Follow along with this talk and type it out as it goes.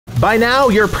By now,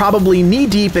 you're probably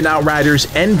knee-deep in Outriders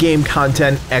endgame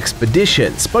content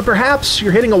expeditions, but perhaps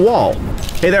you're hitting a wall.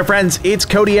 Hey there friends, it's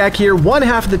Codiak here, one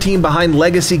half of the team behind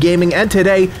Legacy Gaming, and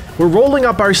today we're rolling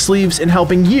up our sleeves and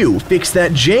helping you fix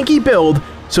that janky build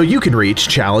so you can reach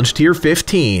Challenge Tier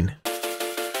 15.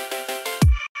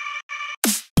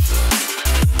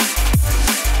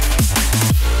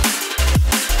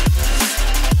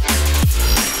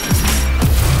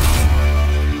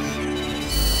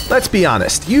 Let's be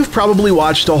honest, you've probably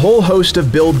watched a whole host of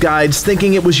build guides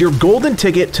thinking it was your golden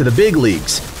ticket to the big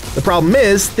leagues. The problem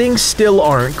is, things still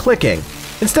aren't clicking.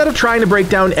 Instead of trying to break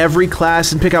down every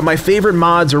class and pick out my favorite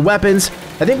mods or weapons,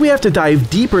 I think we have to dive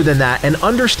deeper than that and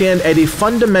understand at a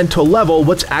fundamental level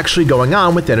what's actually going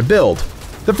on within a build.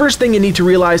 The first thing you need to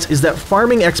realize is that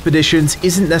farming expeditions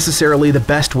isn't necessarily the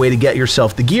best way to get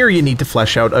yourself the gear you need to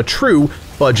flesh out a true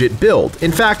budget build.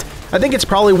 In fact, I think it's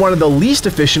probably one of the least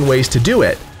efficient ways to do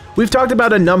it. We've talked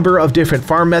about a number of different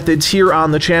farm methods here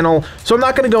on the channel, so I'm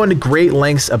not going to go into great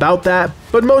lengths about that,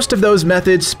 but most of those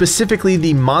methods, specifically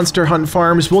the monster hunt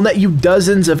farms, will net you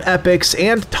dozens of epics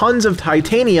and tons of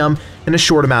titanium in a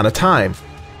short amount of time.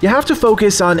 You have to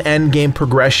focus on endgame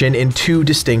progression in two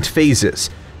distinct phases.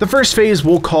 The first phase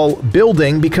we'll call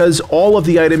building because all of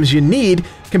the items you need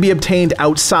can be obtained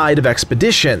outside of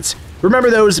expeditions.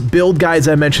 Remember those build guides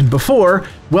I mentioned before?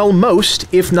 Well,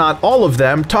 most, if not all of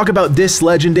them, talk about this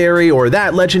legendary or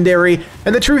that legendary,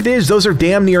 and the truth is those are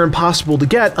damn near impossible to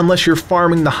get unless you're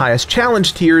farming the highest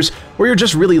challenge tiers or you're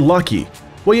just really lucky.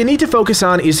 What you need to focus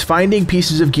on is finding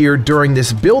pieces of gear during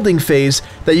this building phase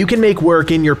that you can make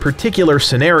work in your particular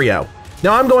scenario.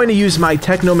 Now I'm going to use my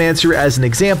Technomancer as an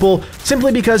example,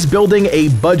 simply because building a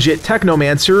budget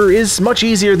Technomancer is much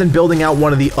easier than building out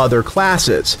one of the other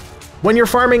classes. When you're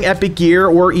farming epic gear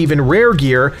or even rare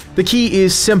gear, the key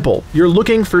is simple. You're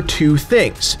looking for two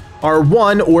things. Are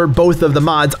one or both of the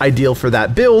mods ideal for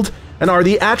that build, and are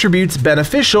the attributes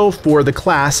beneficial for the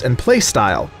class and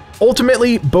playstyle?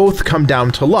 Ultimately, both come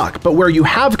down to luck, but where you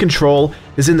have control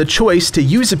is in the choice to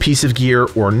use a piece of gear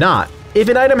or not. If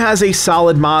an item has a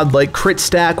solid mod like Crit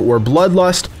Stack or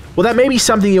Bloodlust, well, that may be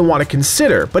something you'll want to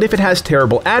consider, but if it has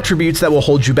terrible attributes that will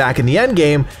hold you back in the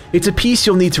endgame, it's a piece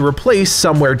you'll need to replace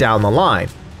somewhere down the line.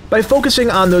 By focusing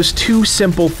on those two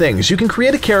simple things, you can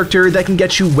create a character that can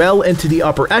get you well into the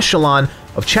upper echelon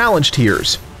of challenge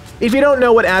tiers. If you don't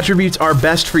know what attributes are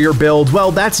best for your build,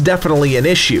 well, that's definitely an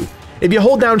issue. If you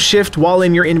hold down Shift while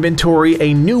in your inventory,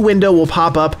 a new window will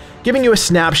pop up, giving you a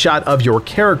snapshot of your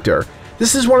character.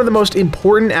 This is one of the most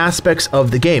important aspects of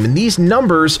the game, and these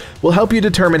numbers will help you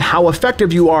determine how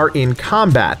effective you are in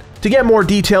combat. To get more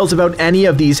details about any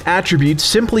of these attributes,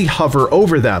 simply hover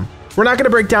over them. We're not going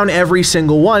to break down every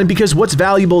single one because what's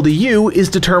valuable to you is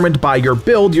determined by your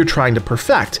build you're trying to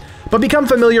perfect. But become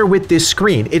familiar with this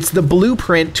screen. It's the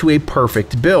blueprint to a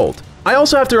perfect build. I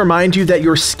also have to remind you that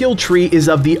your skill tree is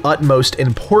of the utmost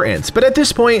importance, but at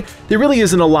this point, there really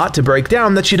isn't a lot to break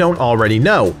down that you don't already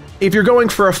know. If you're going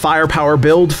for a firepower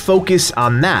build, focus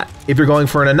on that. If you're going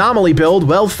for an anomaly build,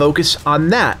 well, focus on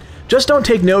that. Just don't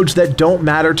take nodes that don't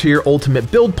matter to your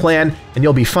ultimate build plan, and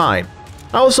you'll be fine.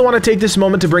 I also want to take this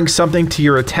moment to bring something to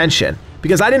your attention,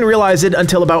 because I didn't realize it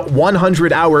until about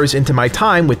 100 hours into my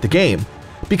time with the game.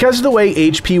 Because of the way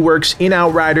HP works in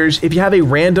Outriders, if you have a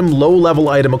random low-level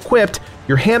item equipped,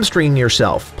 you're hamstringing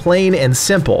yourself, plain and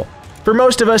simple. For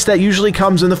most of us, that usually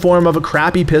comes in the form of a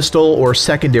crappy pistol or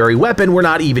secondary weapon we're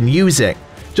not even using.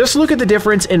 Just look at the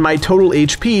difference in my total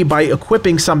HP by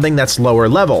equipping something that's lower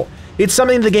level. It's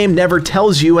something the game never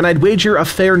tells you, and I'd wager a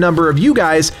fair number of you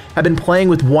guys have been playing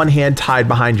with one hand tied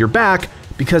behind your back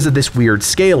because of this weird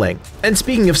scaling. And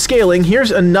speaking of scaling, here's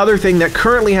another thing that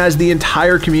currently has the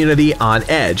entire community on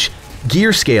edge: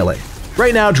 gear scaling.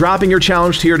 Right now, dropping your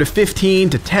challenge tier to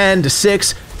 15, to 10, to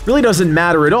 6 really doesn't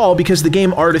matter at all because the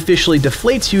game artificially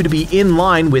deflates you to be in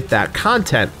line with that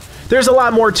content. There's a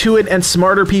lot more to it, and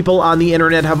smarter people on the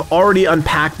internet have already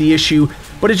unpacked the issue,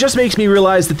 but it just makes me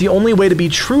realize that the only way to be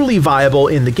truly viable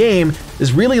in the game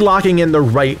is really locking in the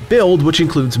right build, which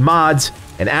includes mods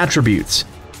and attributes.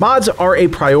 Mods are a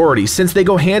priority since they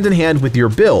go hand in hand with your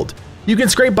build. You can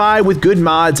scrape by with good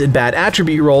mods and bad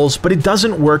attribute rolls, but it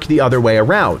doesn't work the other way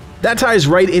around. That ties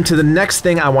right into the next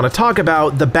thing I want to talk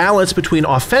about: the balance between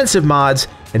offensive mods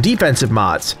and defensive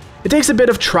mods. It takes a bit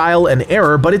of trial and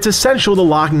error, but it's essential to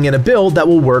locking in a build that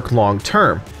will work long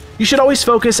term. You should always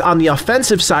focus on the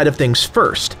offensive side of things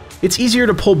first. It's easier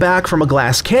to pull back from a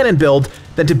glass cannon build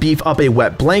than to beef up a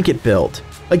wet blanket build.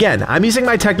 Again, I'm using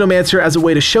my Technomancer as a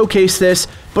way to showcase this,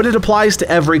 but it applies to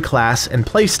every class and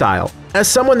playstyle. As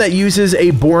someone that uses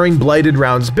a boring Blighted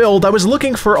Rounds build, I was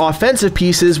looking for offensive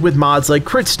pieces with mods like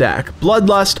Crit Stack,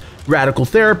 Bloodlust, radical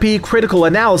therapy, critical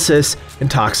analysis, and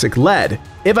toxic lead.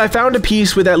 If I found a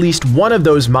piece with at least one of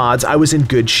those mods, I was in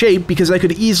good shape because I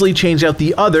could easily change out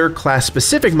the other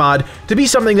class-specific mod to be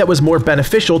something that was more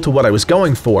beneficial to what I was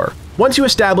going for. Once you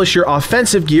establish your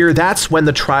offensive gear, that's when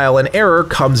the trial and error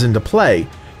comes into play.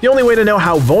 The only way to know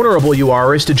how vulnerable you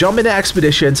are is to jump into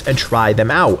expeditions and try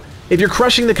them out. If you're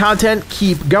crushing the content,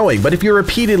 keep going, but if you're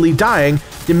repeatedly dying,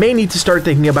 you may need to start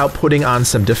thinking about putting on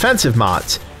some defensive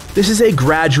mods. This is a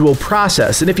gradual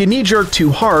process, and if you knee-jerk too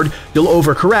hard, you'll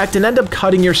overcorrect and end up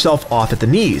cutting yourself off at the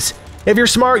knees. If you're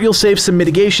smart, you'll save some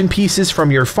mitigation pieces from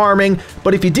your farming,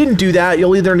 but if you didn't do that,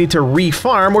 you'll either need to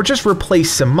re-farm or just replace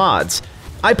some mods.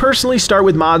 I personally start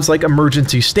with mods like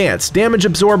Emergency Stance, Damage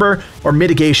Absorber, or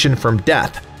Mitigation from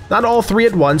Death. Not all three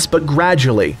at once, but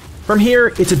gradually. From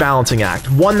here, it's a balancing act,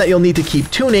 one that you'll need to keep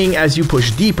tuning as you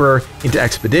push deeper into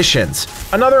expeditions.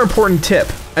 Another important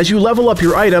tip, as you level up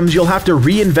your items, you'll have to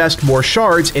reinvest more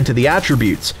shards into the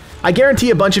attributes. I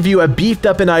guarantee a bunch of you have beefed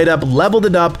up an item, leveled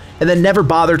it up, and then never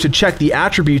bothered to check the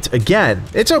attributes again.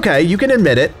 It's okay, you can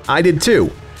admit it, I did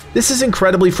too. This is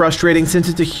incredibly frustrating since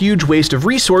it's a huge waste of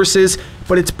resources,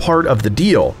 but it's part of the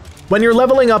deal. When you're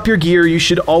leveling up your gear, you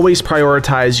should always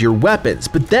prioritize your weapons,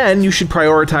 but then you should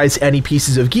prioritize any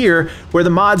pieces of gear where the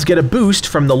mods get a boost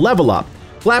from the level up.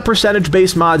 Flat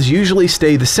percentage-based mods usually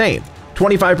stay the same.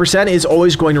 25% is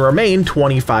always going to remain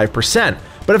 25%,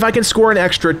 but if I can score an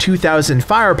extra 2,000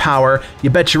 firepower, you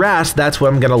bet your ass that's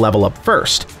what I'm going to level up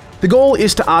first. The goal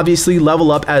is to obviously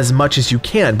level up as much as you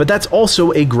can, but that's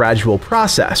also a gradual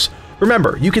process.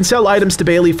 Remember, you can sell items to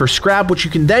Bailey for scrap, which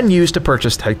you can then use to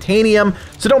purchase titanium,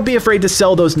 so don't be afraid to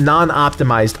sell those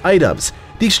non-optimized items.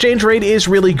 The exchange rate is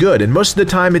really good, and most of the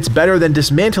time it's better than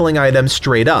dismantling items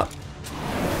straight up.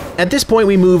 At this point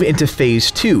we move into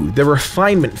phase 2, the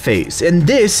refinement phase, and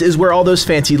this is where all those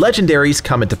fancy legendaries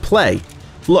come into play.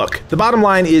 Look, the bottom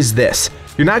line is this.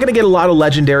 You're not going to get a lot of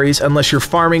legendaries unless you're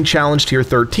farming challenge tier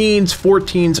 13s,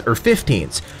 14s, or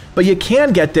 15s, but you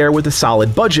can get there with a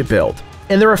solid budget build.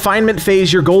 In the refinement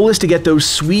phase, your goal is to get those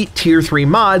sweet tier 3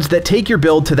 mods that take your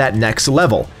build to that next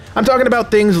level. I'm talking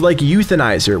about things like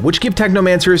Euthanizer, which give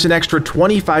Technomancers an extra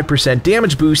 25%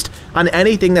 damage boost on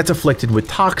anything that's afflicted with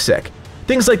Toxic.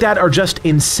 Things like that are just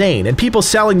insane, and people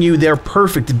selling you their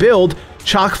perfect build,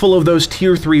 chock full of those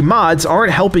tier 3 mods,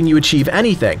 aren't helping you achieve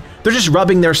anything. They're just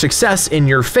rubbing their success in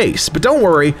your face, but don't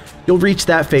worry, you'll reach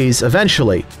that phase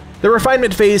eventually. The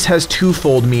refinement phase has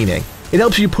twofold meaning. It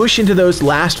helps you push into those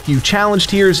last few challenge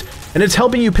tiers, and it's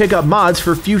helping you pick up mods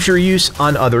for future use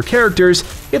on other characters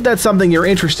if that's something you're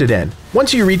interested in.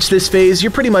 Once you reach this phase,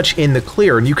 you're pretty much in the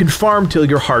clear and you can farm till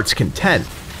your heart's content.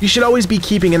 You should always be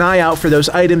keeping an eye out for those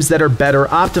items that are better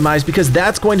optimized because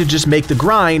that's going to just make the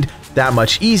grind that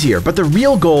much easier. But the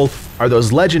real goal are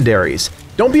those legendaries.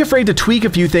 Don't be afraid to tweak a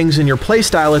few things in your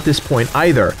playstyle at this point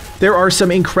either. There are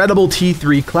some incredible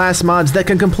T3 class mods that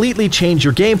can completely change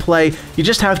your gameplay, you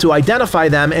just have to identify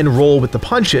them and roll with the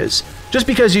punches. Just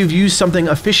because you've used something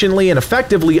efficiently and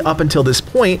effectively up until this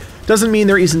point doesn't mean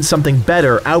there isn't something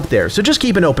better out there, so just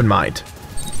keep an open mind.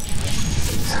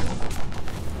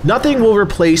 Nothing will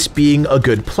replace being a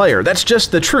good player, that's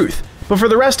just the truth. But for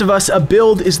the rest of us, a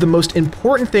build is the most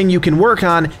important thing you can work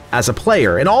on as a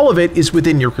player, and all of it is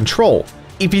within your control.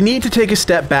 If you need to take a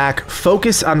step back,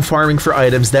 focus on farming for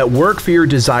items that work for your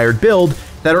desired build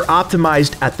that are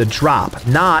optimized at the drop,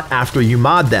 not after you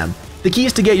mod them. The key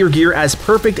is to get your gear as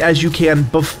perfect as you can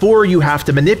before you have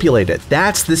to manipulate it.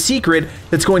 That's the secret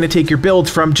that's going to take your build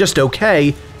from just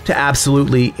okay to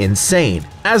absolutely insane.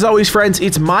 As always, friends,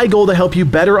 it's my goal to help you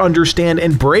better understand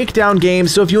and break down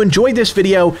games, so if you enjoyed this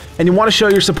video and you want to show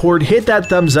your support, hit that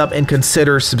thumbs up and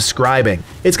consider subscribing.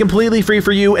 It's completely free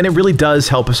for you and it really does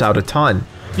help us out a ton.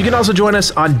 You can also join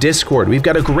us on Discord. We've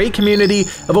got a great community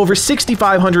of over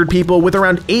 6,500 people with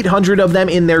around 800 of them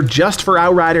in there just for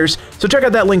Outriders, so check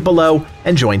out that link below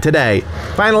and join today.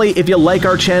 Finally, if you like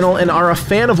our channel and are a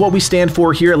fan of what we stand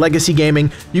for here at Legacy Gaming,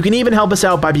 you can even help us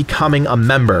out by becoming a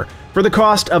member. For the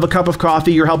cost of a cup of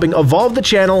coffee, you're helping evolve the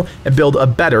channel and build a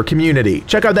better community.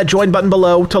 Check out that join button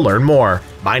below to learn more.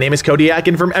 My name is Codiak,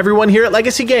 and from everyone here at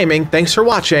Legacy Gaming, thanks for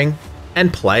watching,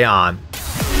 and play on.